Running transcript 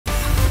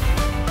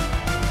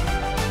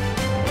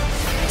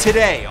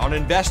Today on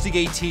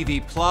Investigate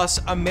TV Plus,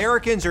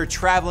 Americans are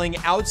traveling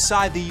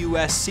outside the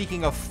U.S.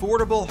 seeking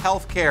affordable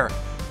health care,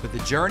 but the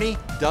journey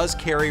does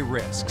carry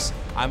risks.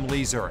 I'm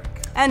Lee Zurich.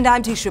 And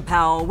I'm Tisha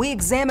Powell. We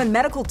examine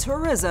medical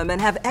tourism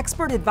and have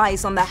expert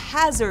advice on the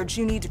hazards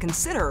you need to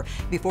consider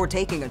before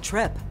taking a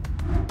trip.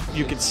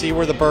 You could see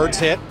where the birds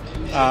hit.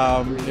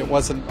 It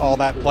wasn't all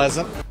that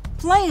pleasant.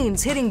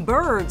 Planes hitting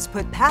birds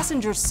put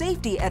passenger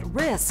safety at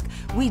risk.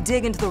 We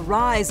dig into the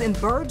rise in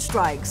bird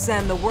strikes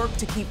and the work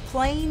to keep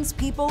planes,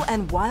 people,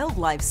 and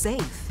wildlife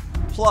safe.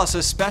 Plus,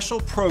 a special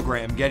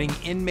program getting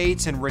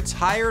inmates and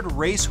retired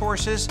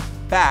racehorses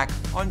back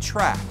on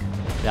track.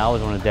 I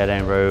was on a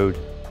dead-end road.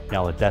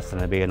 I was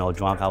destined to be an old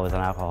drunk. I was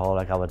an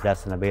alcoholic. I was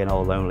destined to be an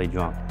old lonely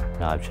drunk.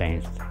 I've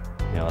changed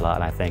a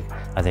lot, and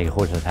I think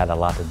horses had a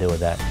lot to do with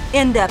that.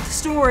 In-depth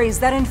stories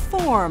that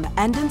inform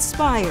and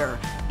inspire.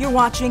 You're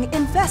watching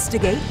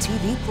Investigate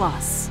TV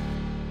Plus.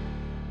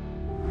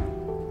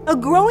 A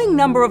growing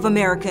number of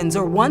Americans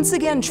are once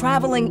again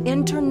traveling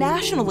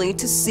internationally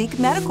to seek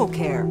medical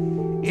care.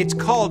 It's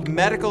called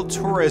medical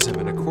tourism,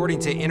 and according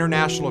to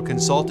international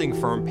consulting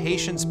firm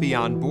Patients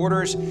Beyond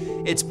Borders,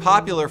 it's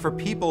popular for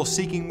people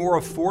seeking more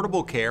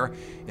affordable care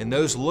and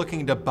those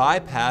looking to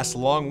bypass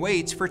long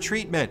waits for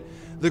treatment.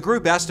 The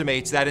group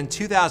estimates that in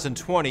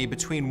 2020,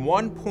 between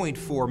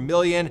 1.4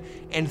 million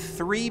and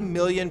 3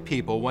 million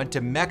people went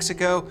to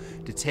Mexico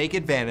to take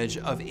advantage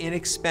of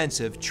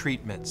inexpensive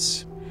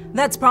treatments.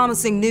 That's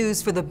promising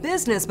news for the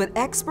business, but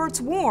experts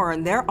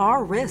warn there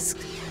are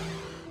risks.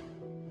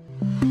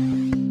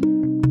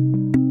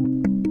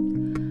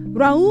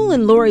 Raul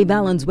and Lori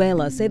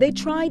Valenzuela say they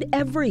tried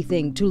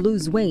everything to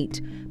lose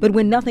weight, but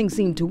when nothing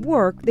seemed to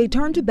work, they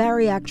turned to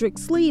bariatric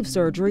sleeve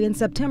surgery in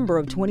September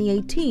of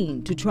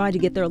 2018 to try to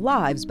get their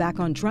lives back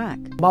on track.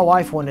 My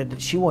wife wanted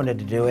to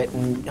do it,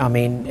 and I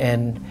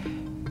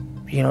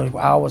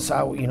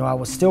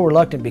was still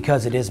reluctant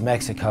because it is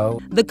Mexico.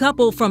 The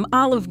couple from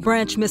Olive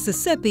Branch,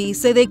 Mississippi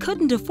say they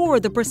couldn't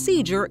afford the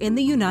procedure in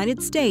the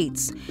United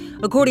States.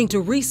 According to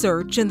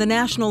research in the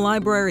National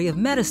Library of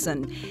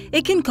Medicine,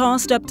 it can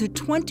cost up to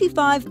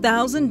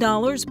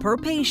 $25,000 per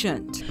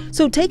patient.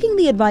 So taking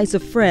the advice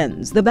of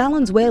friends, the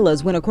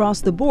Valenzuelas went across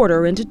the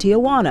border into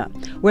Tijuana,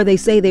 where they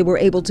say they were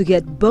able to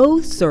get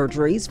both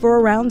surgeries for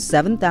around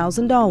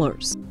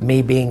 $7,000.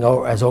 Me being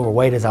as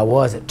overweight as I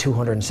was at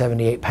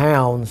 278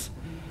 pounds,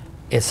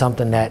 is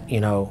something that,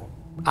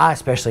 I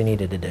especially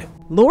needed to do.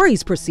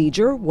 Lori's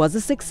procedure was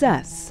a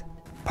success.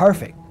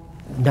 Perfect.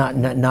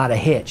 Not a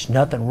hitch.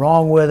 Nothing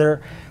wrong with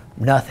her.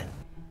 Nothing.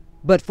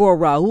 But for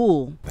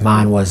Raul,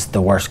 mine was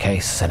the worst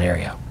case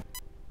scenario.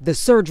 The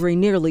surgery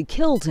nearly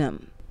killed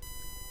him.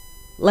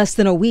 Less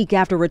than a week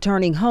after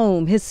returning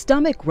home, his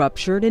stomach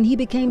ruptured and he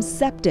became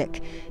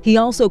septic. He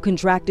also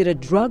contracted a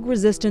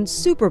drug-resistant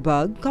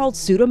superbug called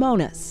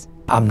Pseudomonas.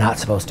 I'm not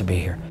supposed to be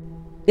here.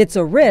 It's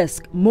a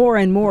risk more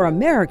and more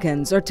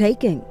Americans are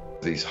taking.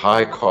 These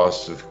high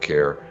costs of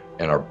care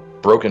and our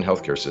broken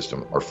healthcare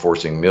system are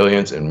forcing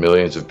millions and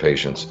millions of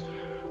patients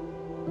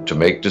to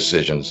make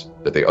decisions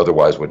that they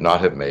otherwise would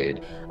not have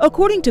made.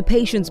 According to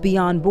Patients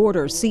Beyond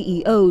Borders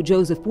CEO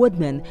Joseph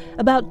Woodman,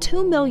 about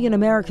 2 million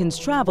Americans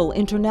travel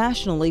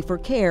internationally for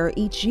care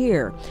each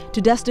year to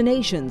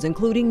destinations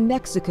including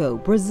Mexico,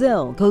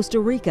 Brazil,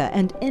 Costa Rica,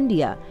 and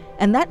India,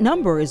 and that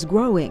number is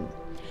growing.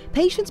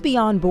 Patients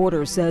Beyond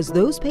Borders says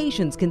those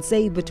patients can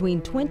save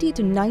between 20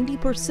 to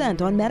 90%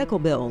 on medical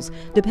bills,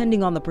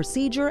 depending on the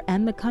procedure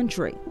and the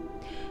country.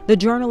 The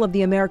Journal of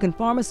the American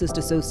Pharmacist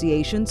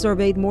Association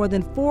surveyed more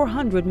than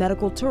 400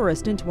 medical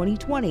tourists in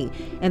 2020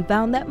 and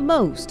found that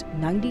most,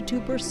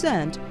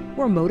 92%,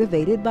 were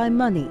motivated by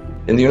money.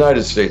 In the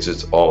United States,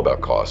 it's all about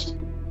cost.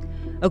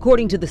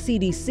 According to the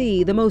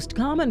CDC, the most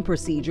common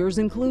procedures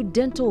include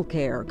dental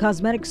care,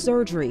 cosmetic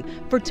surgery,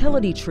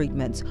 fertility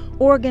treatments,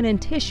 organ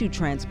and tissue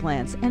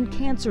transplants, and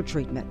cancer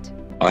treatment.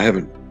 I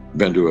haven't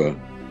been to a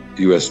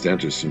U.S.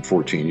 dentist in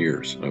 14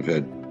 years. I've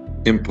had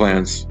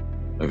implants,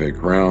 I've had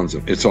crowns.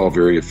 It's all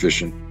very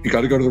efficient. You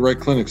got to go to the right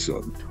clinics,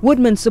 though.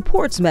 Woodman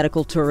supports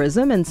medical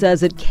tourism and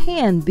says it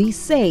can be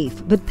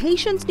safe, but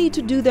patients need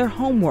to do their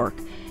homework.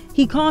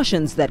 He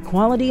cautions that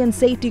quality and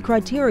safety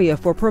criteria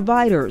for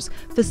providers,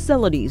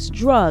 facilities,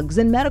 drugs,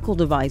 and medical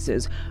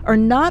devices are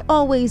not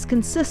always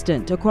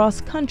consistent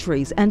across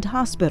countries and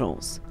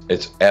hospitals.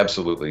 It's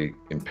absolutely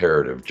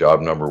imperative,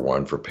 job number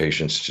one, for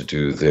patients to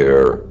do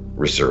their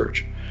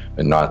research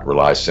and not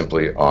rely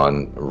simply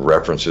on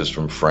references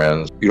from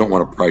friends. You don't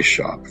want to price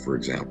shop, for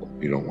example.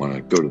 You don't want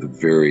to go to the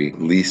very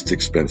least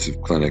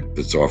expensive clinic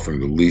that's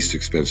offering the least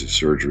expensive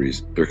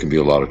surgeries. There can be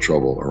a lot of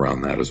trouble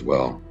around that as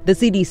well. The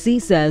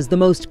CDC says the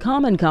most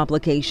common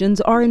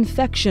complications are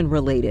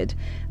infection-related.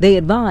 They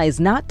advise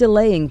not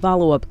delaying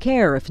follow-up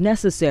care if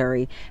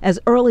necessary, as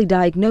early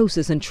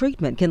diagnosis and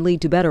treatment can lead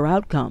to better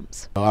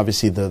outcomes.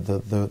 Obviously,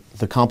 the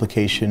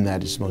complication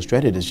that is most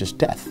dreaded is just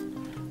death,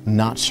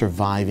 not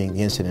surviving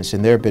the incidents.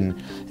 And there have been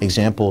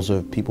examples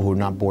of people who are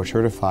not board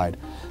certified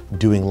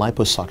doing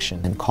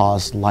liposuction and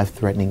cause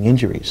life-threatening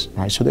injuries,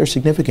 right? So there are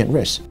significant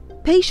risks.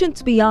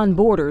 Patients Beyond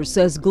Borders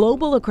says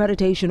global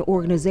accreditation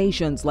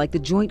organizations like the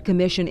Joint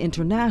Commission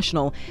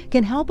International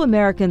can help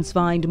Americans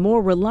find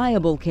more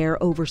reliable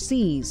care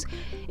overseas.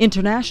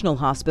 International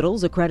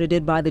hospitals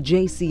accredited by the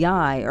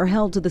JCI are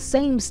held to the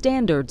same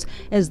standards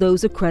as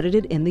those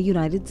accredited in the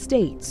United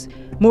States.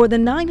 More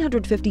than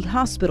 950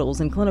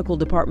 hospitals and clinical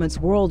departments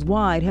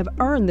worldwide have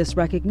earned this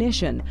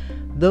recognition,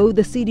 though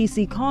the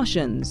CDC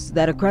cautions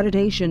that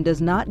accreditation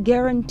does not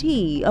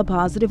guarantee a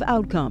positive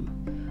outcome.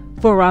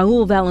 For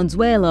Raul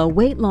Valenzuela,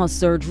 weight loss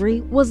surgery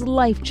was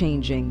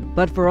life-changing,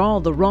 but for all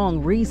the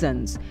wrong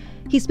reasons.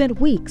 He spent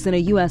weeks in a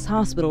U.S.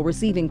 hospital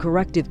receiving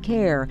corrective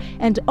care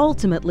and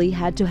ultimately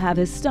had to have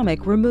his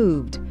stomach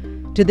removed.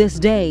 To this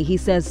day, he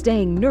says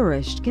staying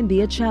nourished can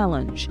be a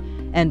challenge,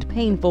 and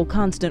painful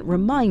constant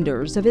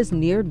reminders of his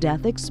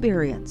near-death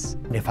experience.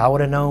 If I would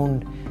have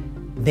known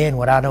then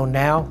what I know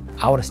now,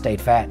 I would have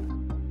stayed fat.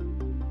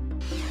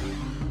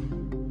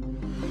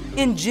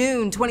 In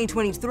June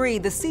 2023,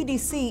 the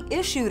CDC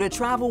issued a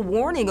travel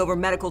warning over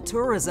medical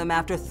tourism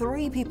after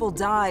 3 people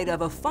died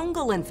of a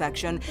fungal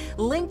infection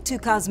linked to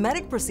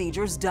cosmetic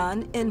procedures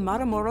done in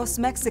Matamoros,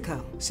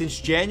 Mexico. Since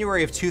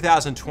January of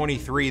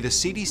 2023, the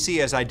CDC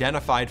has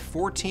identified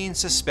 14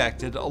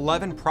 suspected,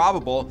 11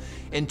 probable,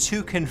 and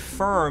 2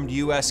 confirmed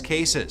U.S.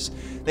 cases.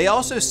 They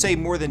also say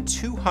more than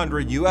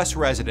 200 U.S.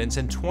 residents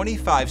in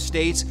 25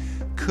 states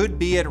could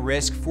be at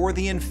risk for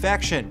the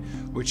infection,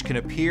 which can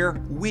appear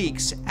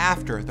weeks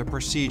after the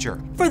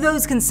procedure. For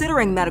those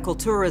considering medical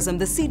tourism,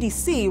 the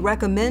CDC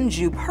recommends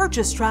you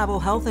purchase travel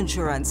health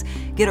insurance,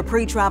 get a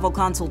pre-travel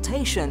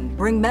consultation,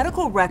 bring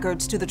medical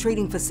records to the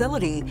treating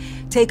facility,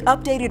 take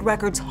updated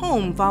records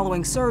home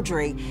following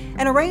surgery,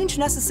 and arrange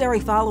necessary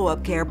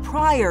follow-up care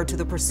prior to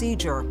the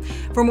procedure.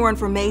 For more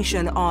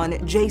information on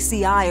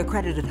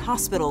JCI-accredited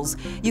hospitals,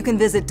 you can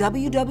visit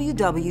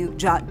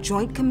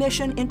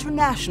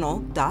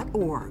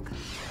www.jointcommissioninternational.org.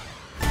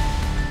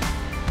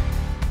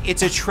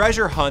 It's a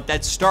treasure hunt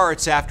that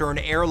starts after an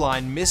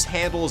airline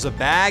mishandles a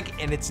bag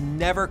and it's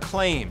never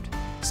claimed.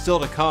 Still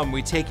to come,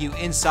 we take you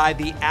inside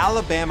the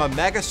Alabama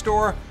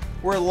megastore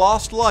where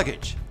lost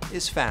luggage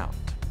is found.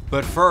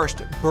 But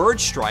first,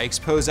 bird strikes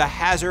pose a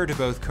hazard to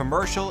both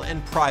commercial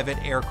and private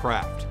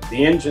aircraft.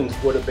 The engines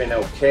would have been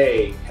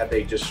okay had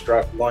they just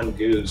struck one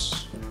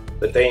goose,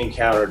 but they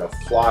encountered a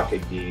flock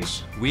of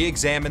geese. We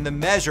examine the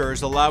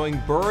measures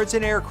allowing birds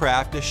and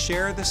aircraft to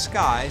share the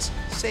skies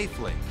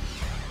safely.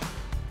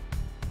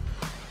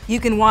 You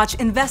can watch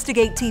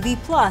InvestigateTV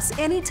Plus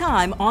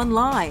anytime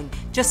online.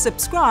 Just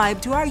subscribe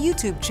to our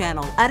YouTube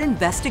channel at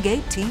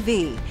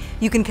InvestigateTV.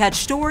 You can catch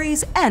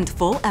stories and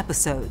full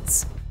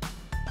episodes.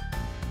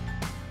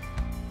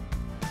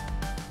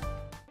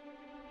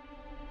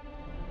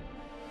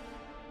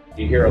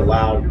 You hear a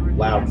loud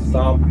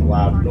thump, a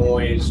loud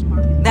noise.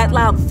 That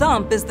loud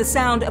thump is the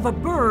sound of a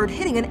bird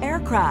hitting an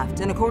aircraft,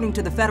 and according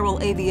to the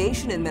Federal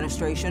Aviation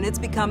Administration, it's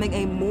becoming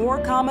a more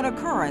common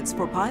occurrence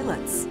for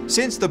pilots.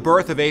 Since the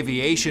birth of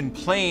aviation,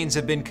 planes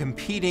have been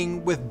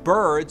competing with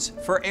birds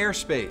for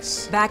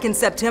airspace. Back in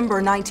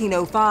September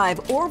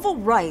 1905, Orville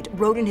Wright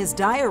wrote in his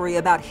diary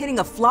about hitting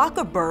a flock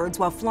of birds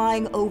while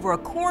flying over a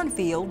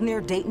cornfield near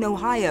Dayton,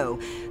 Ohio.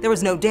 There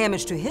was no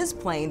damage to his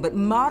plane, but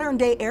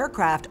modern-day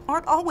aircraft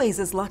aren't always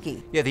as lucky.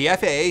 Yeah, the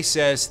FAA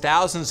says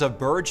thousands of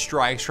bird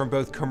strikes from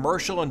both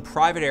commercial and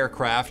private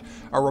aircraft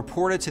are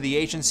reported to the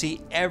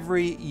agency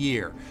every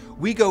year.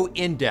 We go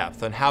in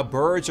depth on how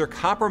birds are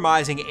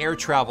compromising air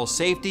travel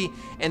safety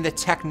and the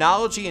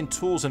technology and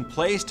tools in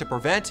place to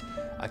prevent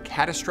a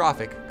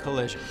catastrophic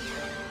collision.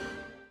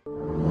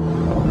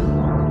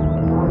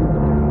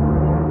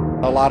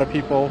 A lot of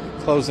people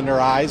closing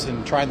their eyes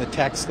and trying to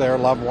text their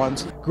loved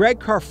ones. Greg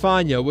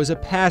Carfagna was a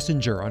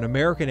passenger on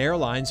American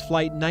Airlines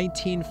Flight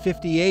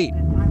 1958.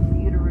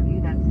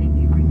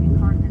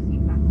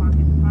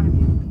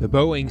 The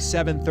Boeing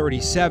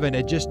 737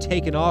 had just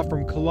taken off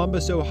from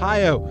Columbus,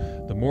 Ohio,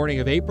 the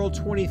morning of April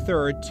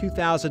 23,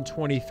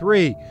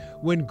 2023,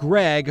 when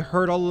Greg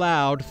heard a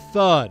loud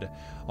thud.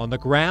 On the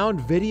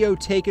ground, video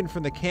taken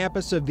from the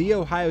campus of The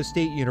Ohio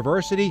State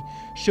University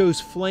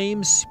shows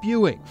flames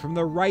spewing from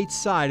the right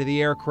side of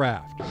the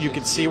aircraft. You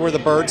could see where the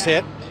birds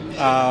hit.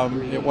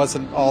 It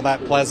wasn't all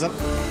that pleasant.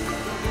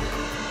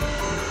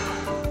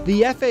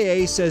 The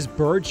FAA says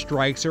bird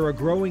strikes are a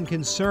growing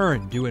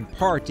concern due in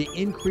part to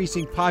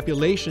increasing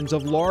populations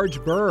of large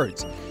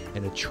birds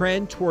and a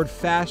trend toward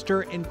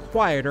faster and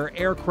quieter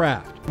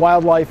aircraft.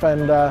 Wildlife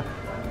and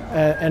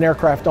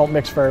aircraft don't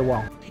mix very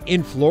well.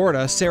 In Florida,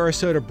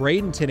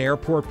 Sarasota-Bradenton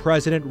Airport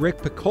President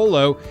Rick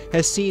Piccolo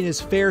has seen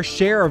his fair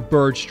share of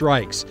bird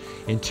strikes.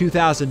 In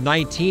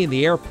 2019,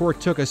 the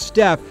airport took a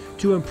step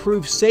to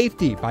improve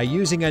safety by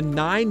using a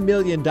 $9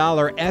 million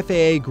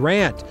FAA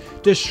grant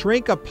to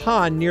shrink a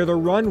pond near the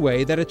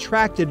runway that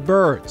attracted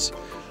birds.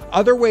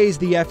 Other ways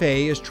the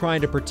FAA is trying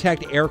to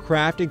protect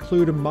aircraft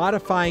include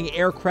modifying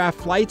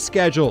aircraft flight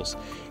schedules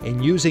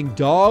and using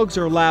dogs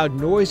or loud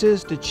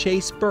noises to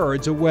chase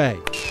birds away.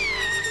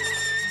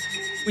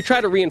 We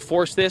try to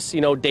reinforce this,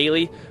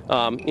 daily,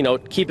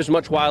 keep as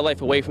much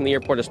wildlife away from the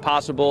airport as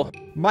possible.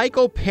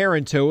 Michael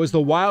Parento is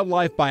the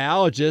wildlife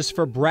biologist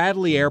for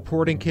Bradley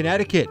Airport in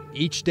Connecticut.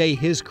 Each day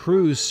his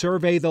crews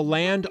survey the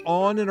land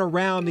on and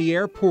around the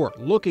airport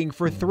looking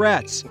for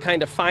threats.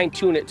 Kind of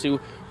fine-tune it to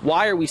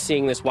why are we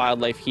seeing this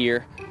wildlife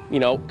here?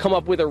 Come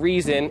up with a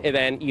reason and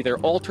then either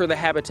alter the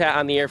habitat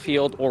on the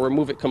airfield or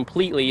remove it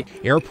completely.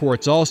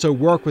 Airports also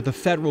work with the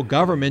federal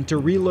government to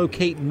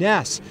relocate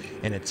nests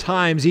and at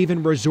times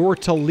even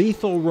resort to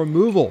lethal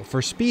removal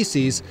for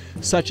species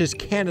such as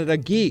Canada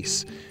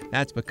geese.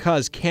 That's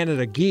because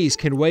Canada geese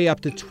can weigh up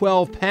to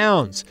 12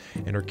 pounds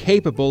and are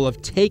capable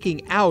of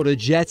taking out a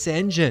jet's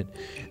engine.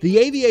 The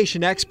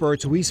aviation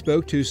experts we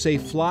spoke to say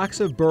flocks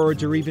of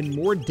birds are even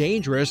more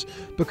dangerous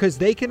because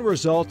they can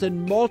result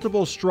in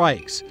multiple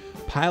strikes.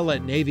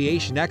 Pilot and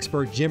aviation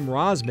expert Jim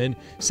Rosman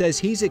says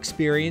he's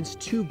experienced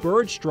 2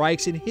 bird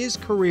strikes in his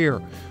career.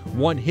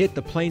 One hit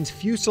the plane's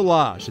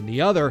fuselage and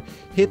the other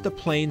hit the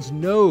plane's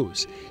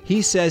nose.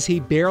 He says he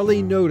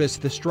barely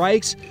noticed the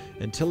strikes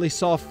until he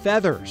saw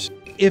feathers.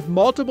 If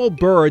multiple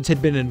birds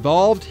had been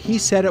involved, he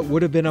said it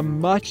would have been a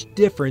much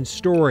different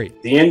story.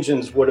 The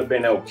engines would have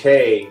been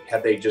okay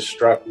had they just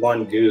struck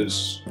one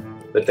goose,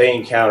 but they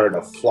encountered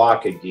a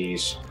flock of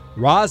geese.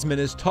 Rosman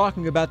is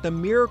talking about the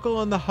miracle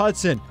on the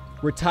Hudson.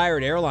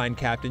 Retired airline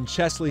captain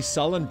Chesley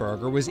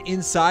Sullenberger was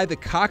inside the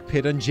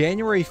cockpit on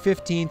January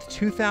 15,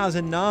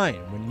 2009,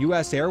 when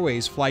U.S.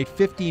 Airways Flight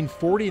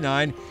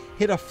 1549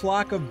 hit a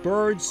flock of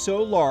birds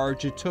so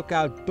large it took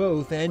out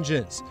both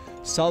engines.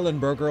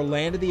 Sullenberger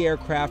landed the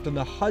aircraft on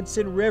the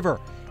Hudson River.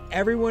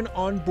 Everyone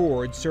on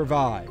board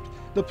survived.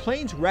 The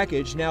plane's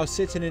wreckage now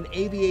sits in an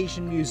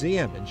aviation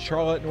museum in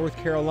Charlotte, North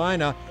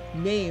Carolina,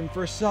 named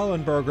for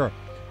Sullenberger.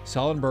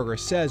 Sullenberger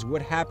says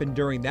what happened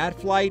during that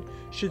flight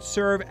should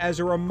serve as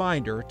a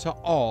reminder to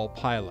all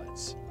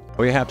pilots.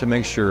 We have to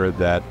make sure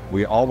that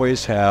we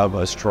always have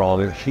a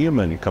strong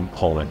human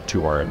component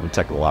to our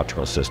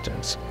technological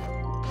systems.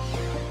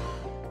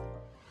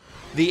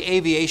 The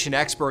aviation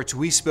experts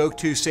we spoke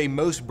to say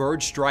most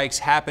bird strikes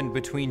happened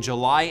between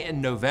July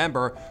and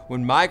November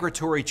when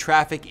migratory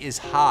traffic is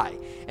high.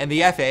 And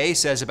the FAA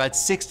says about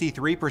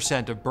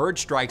 63% of bird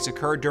strikes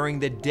occur during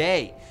the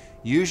day,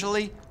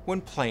 usually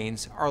when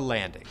planes are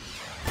landing.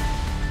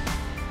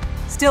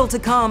 Still to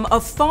come, a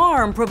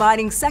farm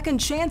providing second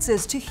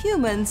chances to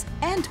humans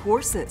and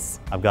horses.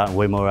 I've gotten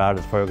way more out of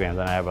this program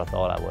than I ever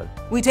thought I would.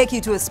 We take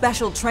you to a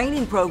special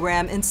training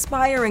program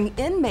inspiring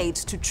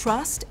inmates to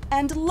trust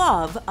and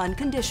love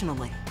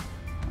unconditionally.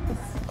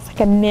 It's like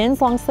a men's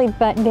long sleeve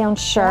button down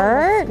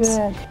shirt.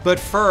 Oh, but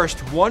first,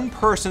 one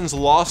person's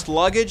lost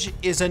luggage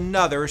is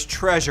another's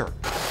treasure.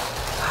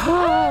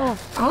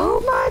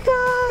 Oh my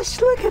gosh,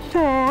 look at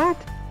that.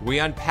 We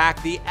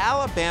unpack the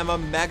Alabama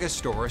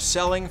megastore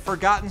selling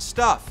forgotten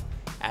stuff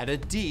at a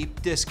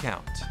deep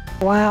discount.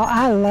 Wow,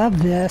 I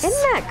love this.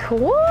 Isn't that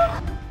cool?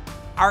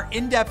 Our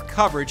in-depth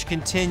coverage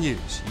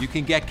continues. You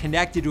can get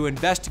connected to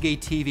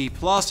Investigate TV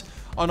Plus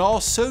on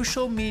all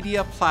social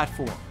media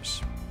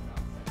platforms.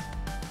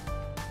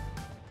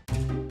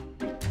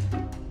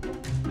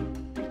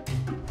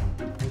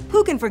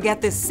 Who can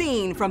forget this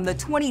scene from the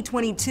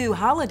 2022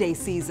 holiday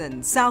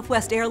season?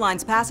 Southwest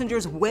Airlines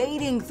passengers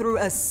wading through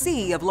a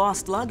sea of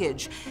lost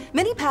luggage.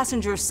 Many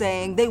passengers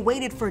saying they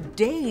waited for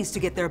days to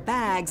get their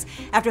bags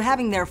after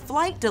having their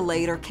flight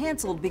delayed or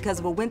canceled because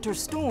of a winter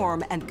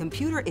storm and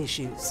computer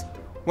issues.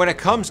 When it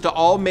comes to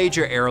all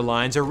major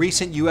airlines, a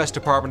recent U.S.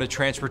 Department of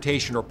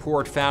Transportation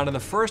report found in the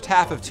first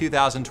half of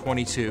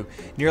 2022,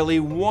 nearly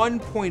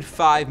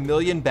 1.5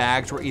 million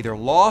bags were either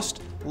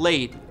lost,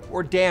 late,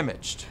 or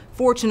damaged.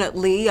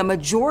 Fortunately, a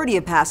majority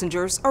of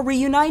passengers are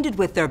reunited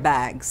with their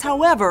bags.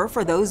 However,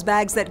 for those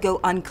bags that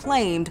go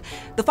unclaimed,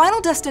 the final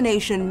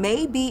destination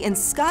may be in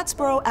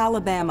Scottsboro,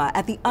 Alabama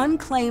at the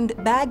Unclaimed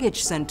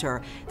Baggage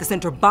Center. The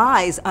center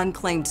buys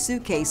unclaimed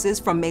suitcases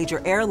from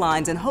major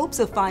airlines in hopes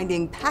of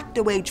finding packed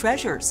away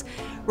treasures.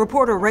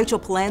 Reporter Rachel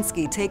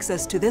Polanski takes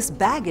us to this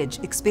baggage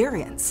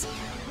experience.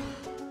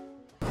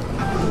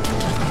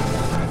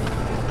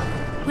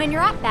 When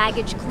you're at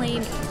baggage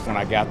claim, when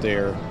I got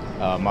there,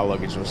 my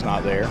luggage was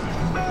not there.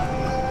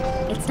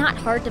 It's not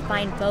hard to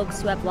find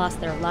folks who have lost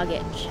their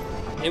luggage.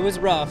 It was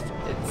rough.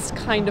 It's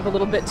kind of a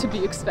little bit to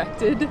be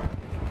expected.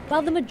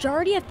 While the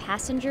majority of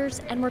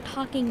passengers, and we're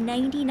talking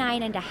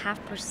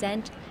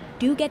 99.5%,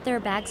 do get their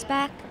bags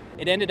back,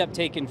 it ended up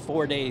taking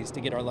 4 days to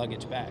get our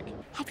luggage back.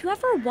 Have you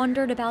ever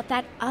wondered about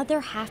that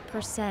other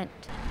 0.5%?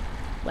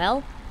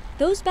 Well,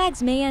 those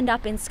bags may end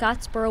up in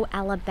Scottsboro,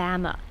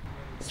 Alabama,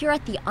 here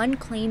at the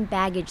Unclaimed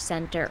Baggage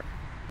Center.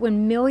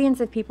 When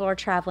millions of people are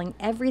traveling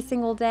every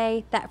single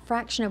day, that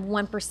fraction of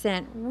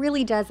 1%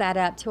 really does add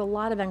up to a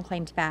lot of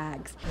unclaimed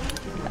bags.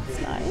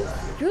 That's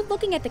nice. You're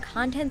looking at the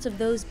contents of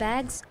those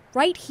bags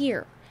right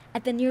here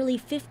at the nearly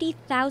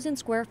 50,000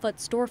 square foot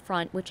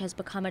storefront, which has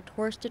become a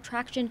tourist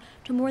attraction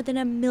to more than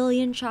 1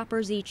 million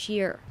shoppers each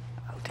year.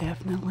 Oh,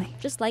 definitely.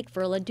 Just like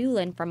Verla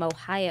Doolin from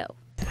Ohio.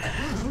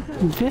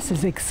 This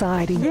is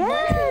exciting.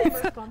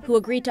 Yes! Who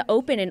agreed to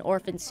open an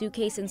orphan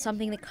suitcase in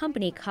something the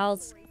company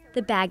calls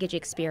the baggage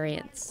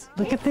experience.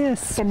 Look at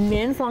this. A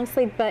men's long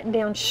sleeve button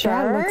down shirt.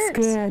 That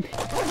looks good.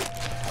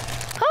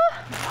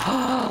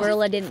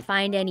 Willa didn't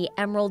find any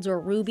emeralds or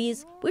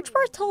rubies, which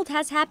we're told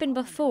has happened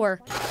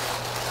before.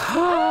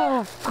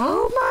 Oh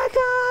my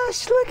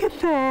gosh, look at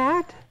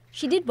that.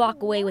 She did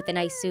walk away with a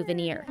nice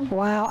souvenir.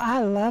 Wow,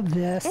 I love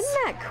this. Isn't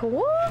that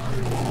cool?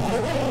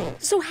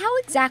 So how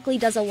exactly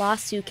does a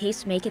lost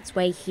suitcase make its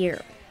way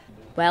here?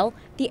 Well,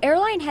 the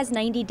airline has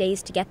 90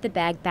 days to get the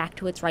bag back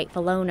to its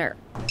rightful owner.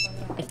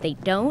 If they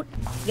don't,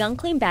 the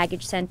Unclaimed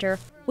Baggage Center,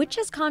 which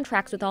has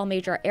contracts with all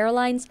major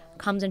airlines,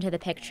 comes into the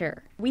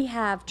picture. We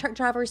have truck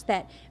drivers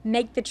that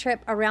make the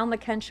trip around the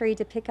country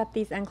to pick up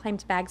these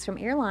unclaimed bags from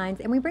airlines,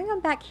 and we bring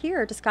them back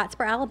here to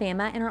Scottsboro,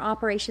 Alabama, in our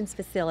operations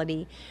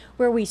facility,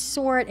 where we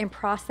sort and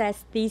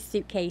process these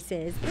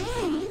suitcases.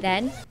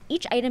 Then,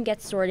 each item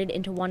gets sorted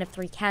into one of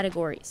 3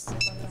 categories: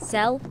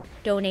 sell,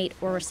 donate,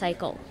 or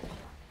recycle.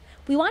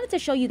 We wanted to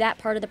show you that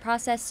part of the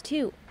process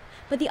too,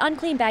 but the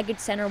Unclaimed Baggage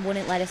Center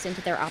wouldn't let us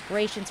into their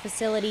operations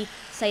facility,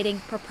 citing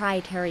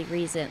proprietary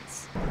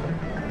reasons.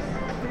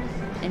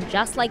 And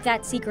just like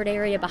that secret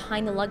area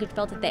behind the luggage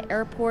belt at the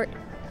airport,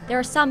 there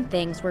are some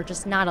things we're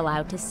just not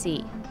allowed to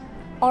see.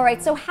 All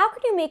right, so how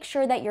can you make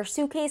sure that your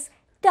suitcase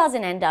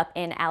doesn't end up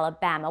in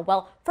Alabama?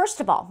 Well, first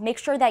of all, make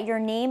sure that your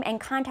name and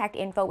contact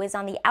info is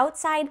on the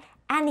outside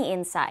and the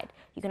inside.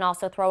 You can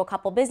also throw a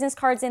couple business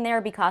cards in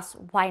there because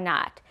why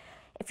not?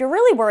 If you're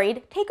really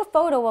worried, take a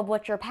photo of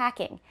what you're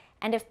packing,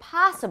 and if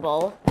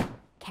possible,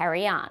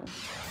 carry on.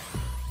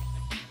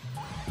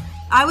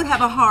 I would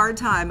have a hard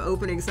time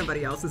opening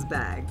somebody else's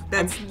bag.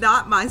 That's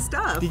not my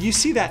stuff. Did you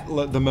see that,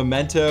 the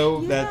memento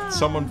that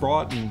someone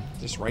brought and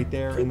just right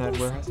there in that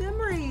warehouse?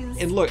 Memories.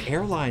 And look,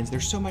 airlines,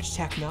 there's so much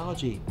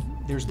technology.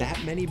 There's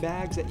that many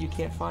bags that you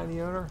can't find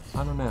the owner?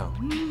 I don't know.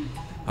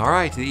 All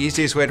right, the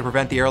easiest way to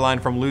prevent the airline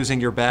from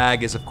losing your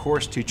bag is, of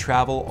course, to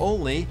travel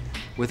only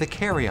with a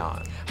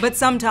carry-on. But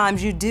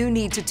sometimes you do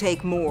need to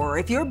take more.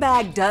 If your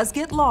bag does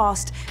get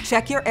lost,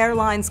 check your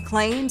airline's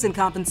claims and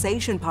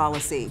compensation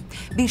policy.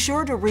 Be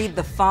sure to read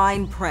the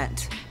fine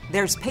print.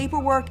 There's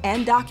paperwork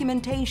and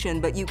documentation,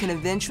 but you can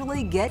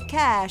eventually get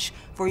cash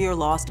for your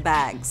lost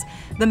bags.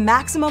 The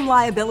maximum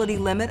liability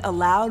limit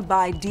allowed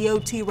by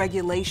DOT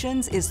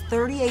regulations is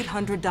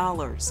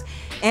 $3,800.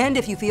 And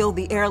if you feel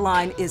the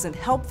airline isn't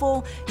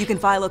helpful, you can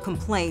file a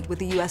complaint with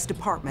the U.S.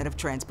 Department of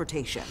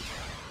Transportation.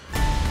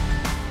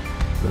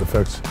 It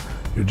affects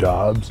your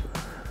jobs.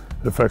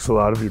 It affects a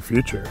lot of your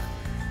future.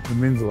 It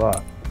means a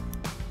lot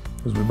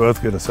because we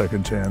both get a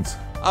second chance.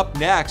 Up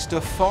next,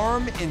 a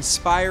farm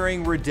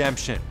inspiring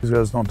redemption. These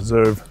guys don't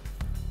deserve,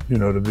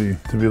 to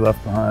be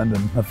left behind,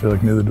 and I feel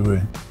like neither do we.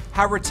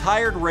 How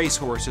retired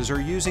racehorses are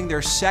using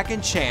their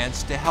second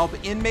chance to help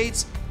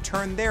inmates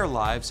turn their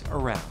lives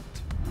around.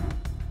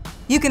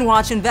 You can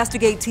watch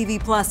Investigate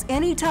TV Plus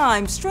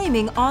anytime,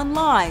 streaming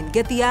online.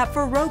 Get the app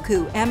for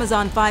Roku,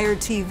 Amazon Fire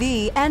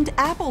TV, and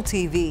Apple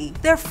TV.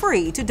 They're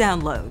free to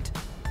download.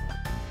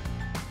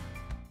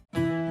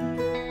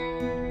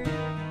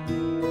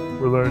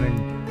 We're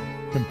learning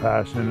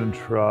compassion and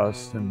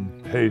trust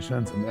and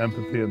patience and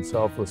empathy and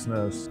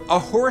selflessness. A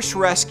horse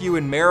rescue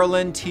in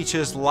Maryland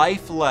teaches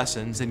life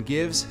lessons and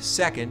gives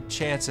second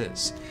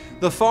chances.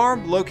 The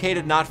farm,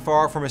 located not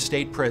far from a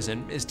state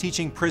prison, is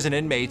teaching prison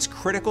inmates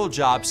critical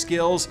job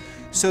skills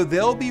so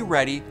they'll be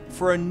ready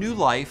for a new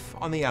life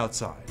on the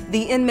outside.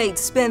 The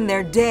inmates spend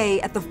their day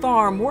at the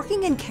farm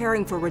working and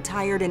caring for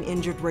retired and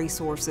injured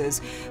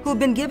racehorses who have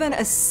been given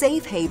a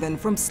safe haven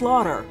from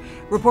slaughter.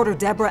 Reporter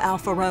Deborah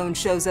Alfarone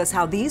shows us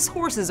how these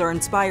horses are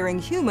inspiring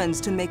humans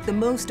to make the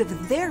most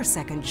of their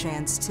second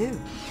chance, too.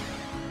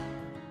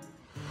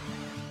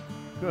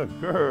 Good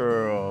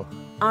girl.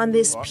 On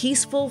this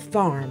peaceful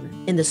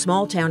farm in the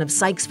small town of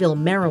Sykesville,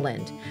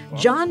 Maryland,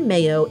 John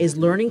Mayo is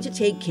learning to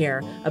take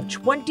care of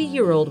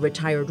 20-year-old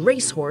retired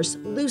racehorse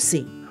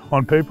Lucy.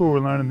 On paper,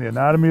 we're learning the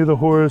anatomy of the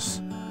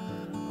horse.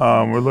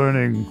 We're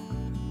learning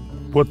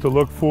what to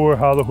look for,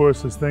 how the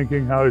horse is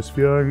thinking, how he's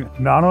feeling.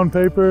 Not on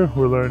paper,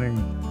 we're learning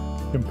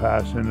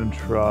compassion and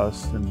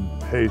trust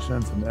and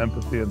patience and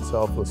empathy and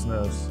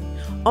selflessness.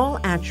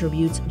 All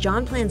attributes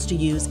John plans to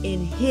use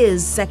in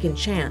his second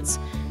chance.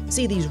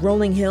 See, these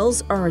rolling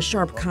hills are a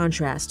sharp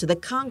contrast to the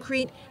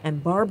concrete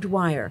and barbed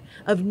wire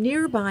of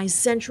nearby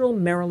Central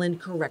Maryland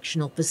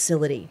Correctional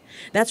Facility.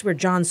 That's where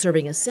John's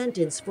serving a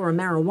sentence for a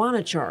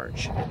marijuana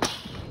charge.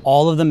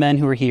 All of the men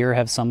who are here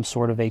have some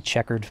sort of a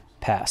checkered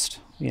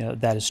past.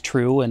 That is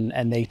true,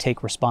 and they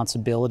take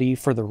responsibility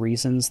for the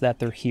reasons that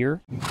they're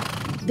here.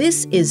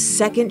 This is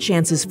Second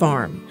Chances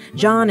Farm.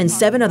 John and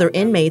 7 other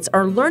inmates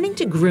are learning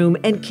to groom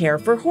and care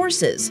for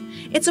horses.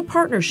 It's a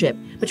partnership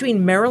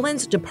between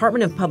Maryland's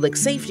Department of Public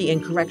Safety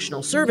and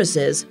Correctional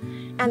Services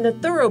and the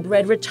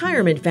Thoroughbred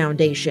Retirement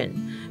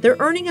Foundation. They're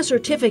earning a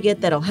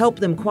certificate that'll help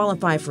them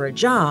qualify for a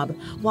job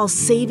while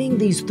saving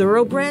these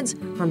thoroughbreds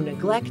from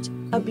neglect,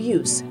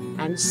 abuse,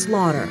 and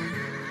slaughter.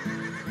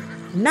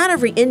 Not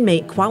every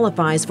inmate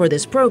qualifies for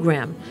this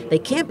program. They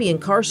can't be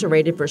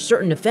incarcerated for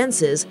certain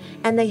offenses,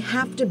 and they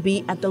have to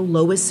be at the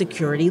lowest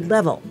security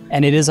level.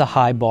 And it is a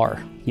high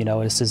bar You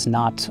know, this is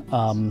not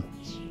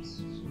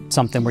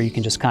something where you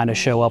can just kind of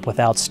show up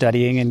without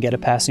studying and get a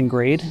passing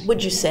grade.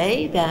 Would you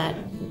say that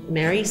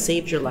Mary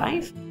saved your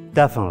life?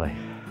 Definitely.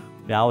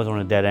 Yeah, I was on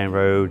a dead-end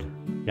road.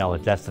 You know, I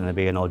was destined to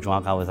be an old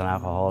drunk. I was an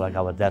alcoholic.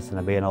 I was destined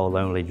to be an old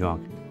lonely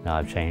drunk. Now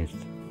I've changed,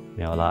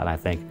 you know, a lot, and I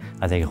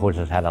think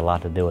horses had a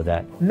lot to do with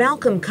that.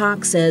 Malcolm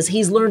Cox says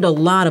he's learned a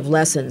lot of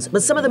lessons,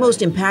 but some of the most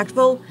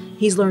impactful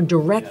he's learned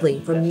directly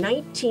from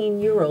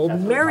 19-year-old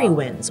Mary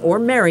Wins, or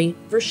Mary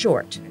for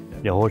short.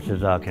 Your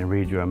horses can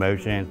read your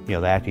emotions. You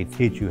know, they actually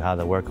teach you how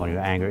to work on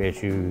your anger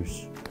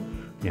issues,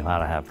 you know, how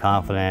to have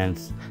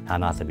confidence, how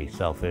not to be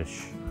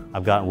selfish.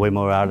 I've gotten way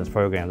more out of this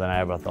program than I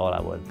ever thought I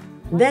would.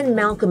 Then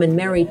Malcolm and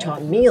Mary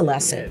taught me a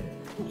lesson.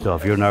 So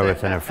if you're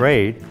nervous and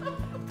afraid,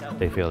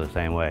 they feel the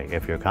same way.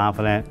 If you're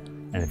confident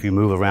and if you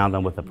move around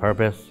them with a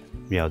purpose,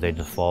 you know, they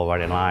just fall right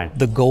in line.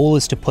 The goal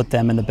is to put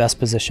them in the best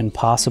position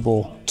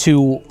possible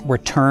to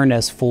return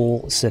as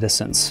full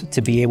citizens,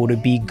 to be able to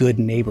be good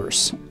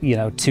neighbors, you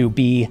know, to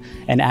be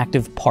an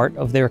active part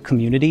of their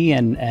community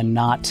and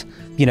not,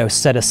 you know,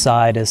 set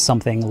aside as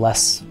something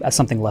less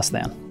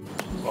than.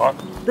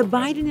 The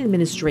Biden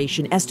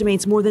administration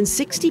estimates more than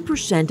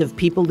 60% of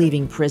people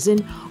leaving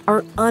prison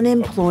are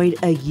unemployed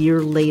a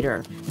year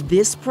later.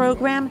 This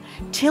program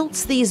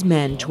tilts these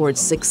men towards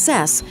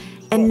success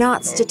and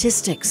not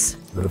statistics.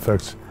 It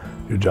affects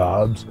your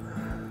jobs.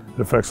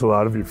 It affects a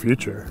lot of your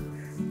future.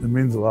 It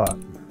means a lot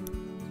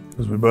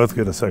because we both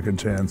get a second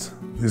chance.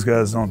 These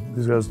guys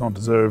don't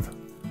deserve,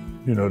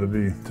 you know, to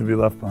be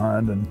left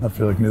behind, and I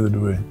feel like neither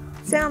do we.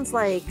 Sounds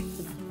like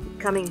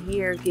coming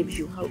here gives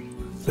you hope.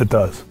 It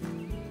does.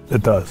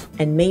 It does.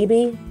 And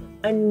maybe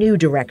a new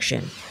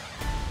direction.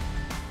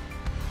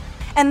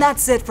 And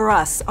that's it for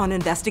us on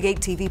Investigate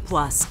TV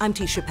Plus. I'm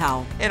Tisha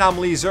Powell. And I'm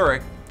Lee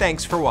Zurich.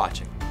 Thanks for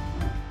watching.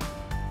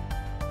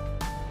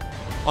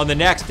 On the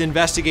next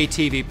Investigate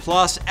TV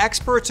Plus,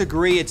 experts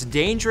agree it's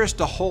dangerous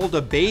to hold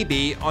a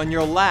baby on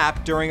your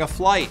lap during a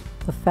flight.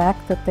 The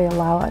fact that they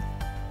allow it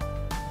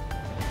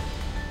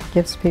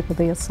gives people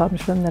the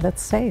assumption that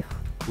it's safe.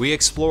 We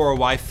explore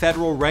why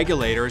federal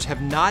regulators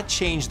have not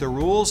changed the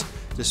rules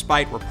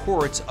despite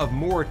reports of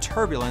more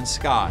turbulent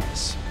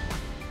skies.